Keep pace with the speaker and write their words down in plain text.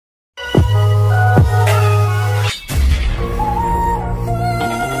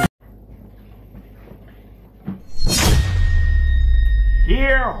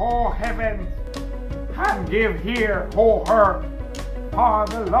O heavens, and give ear, O earth, for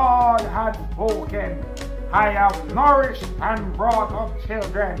the Lord hath spoken. I have nourished and brought up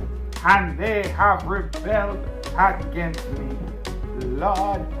children, and they have rebelled against me.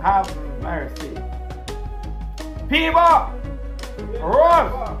 Lord have mercy. People,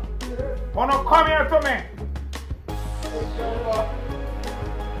 Rose, wanna come here to me?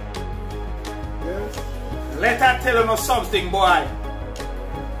 Let her tell you something, boy.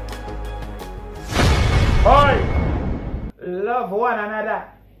 Boy, love one another.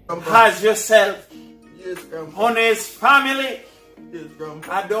 As yourself. Yes, Grandpa. Honest family. Yes,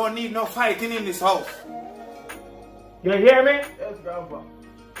 Grandpa. I don't need no fighting in this house. You hear me? Yes, Grandpa.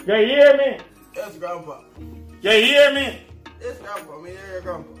 You hear me? Yes, Grandpa. You hear me? Yes, Grandpa. Me hear you,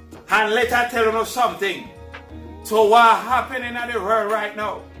 Grandpa. And let her tell you something. So what happening in the world right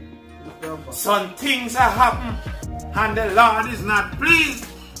now? Yes, Grandpa. Some things are happening and the Lord is not pleased.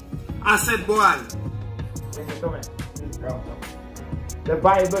 I said, boy. Listen to me. Yes, Grandpa. The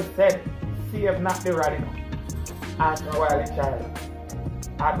Bible said, save not the radical, and spoil the child.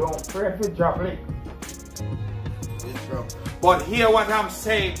 I don't pray for drop link. Yes, Grandpa. But hear what I'm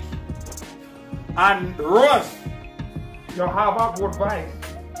saying. And Rose, You have a good voice.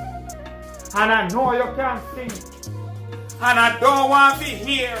 And I know you can sing. and I don't want to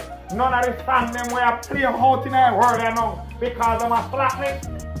hear None of the songs them where I play out in a word I know because I'm a flatness.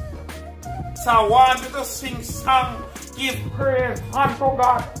 so I want you to sing song. Give Praise unto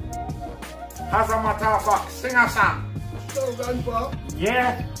God. as a matter of fact, sing a song. No, Grandpa.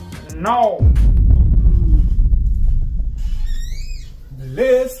 Yes, no.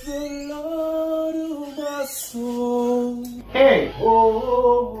 Bless the Lord, oh my soul. Hey,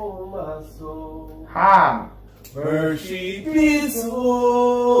 Oh, my soul. ham. Worship His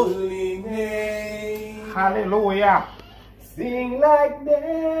holy name. Hallelujah. Sing like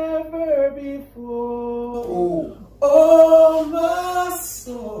never before. Oh, Oh, my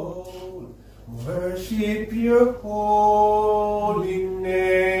soul, worship your holy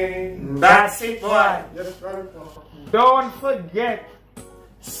name. That's it, boy. Yes, Grandpa. don't forget.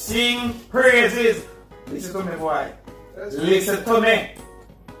 Sing praises. Listen to me, boy. Listen to me.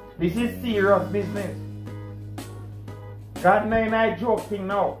 This is serious business. God ain't I joking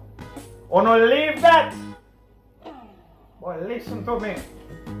now. Oh no, leave that. But listen to me.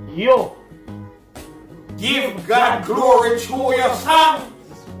 You. Give God glory through your song.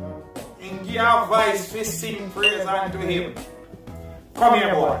 And give our voice to sing praise unto Him. Come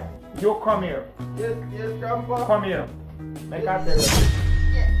here, boy. You come here. Yes, yes, Grandpa. Come here. Make I tell you.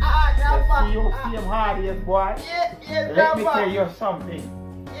 Grandpa. See you see him hard, yes, boy. Yes, Let me tell you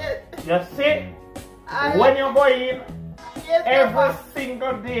something. Yes, You see, when you go in, yes, every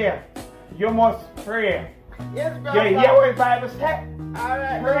single day, you must pray. Yes, You Grandpa. hear what the Bible says?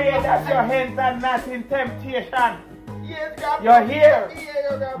 Alright, Pray Grandpa. that your hands are not in temptation. Yes, Grandpa. You hear?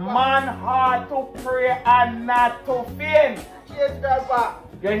 Yes, Grandpa. Man hard to pray and not to faint. Yes, Grandpa.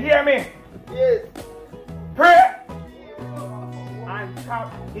 You hear me? Yes. Pray and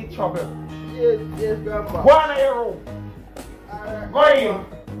stop the trouble. Yes, yes, Grandpa. Go on your room. Alright, Go in.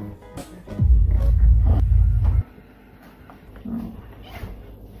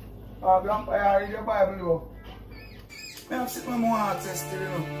 Grandpa, I read your Bible, though. I'm sitting with my access to you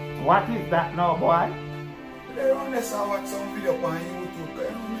know. What is that now, boy? They run this, I watch some video on YouTube.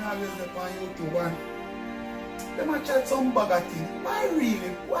 Because you know, I always look on YouTube and they might chat some bag of things. Why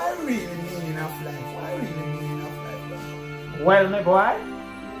really meaning of life? Why really meaning of life, Grandpa? Well, my boy,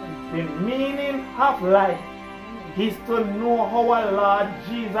 the meaning of life is to know our Lord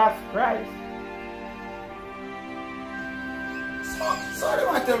Jesus Christ. So they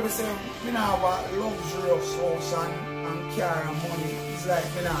want to tell me, say, me not have a luxurious house and car and money. It's like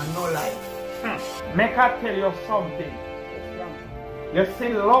me not have no life. Make I tell you something. You see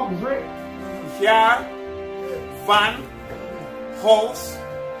luxury? Car, Yeah, van, house,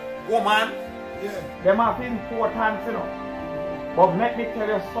 woman. yeah. Them have importance, you know. But let me tell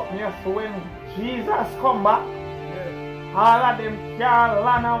you something, you see, when Jesus come back, Yeah. all of them car,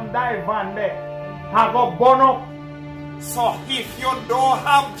 land and dive van there, have a burn up. So if you don't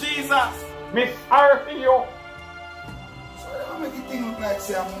have Jesus, Me sorry for you. So they want make it think look like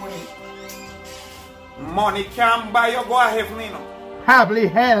say I'm money. money can't buy you go to heaven, you know. Hably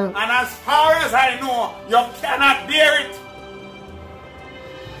hell. And as far as I know, you cannot bear it.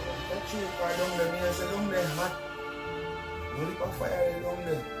 That true car down there, me I say down there hot. No leap of fire down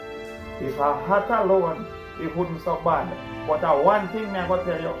there. If I had alone, it wouldn't so bad. But one thing I'm going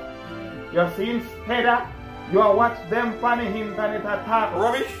to tell you. You see, instead of you watch them on the internet attack,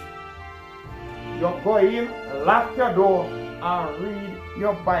 Rubbish. you go in, lock your door, and read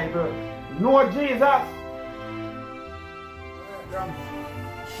your Bible. Know Jesus. Grandpa.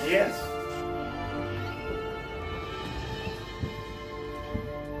 Yes.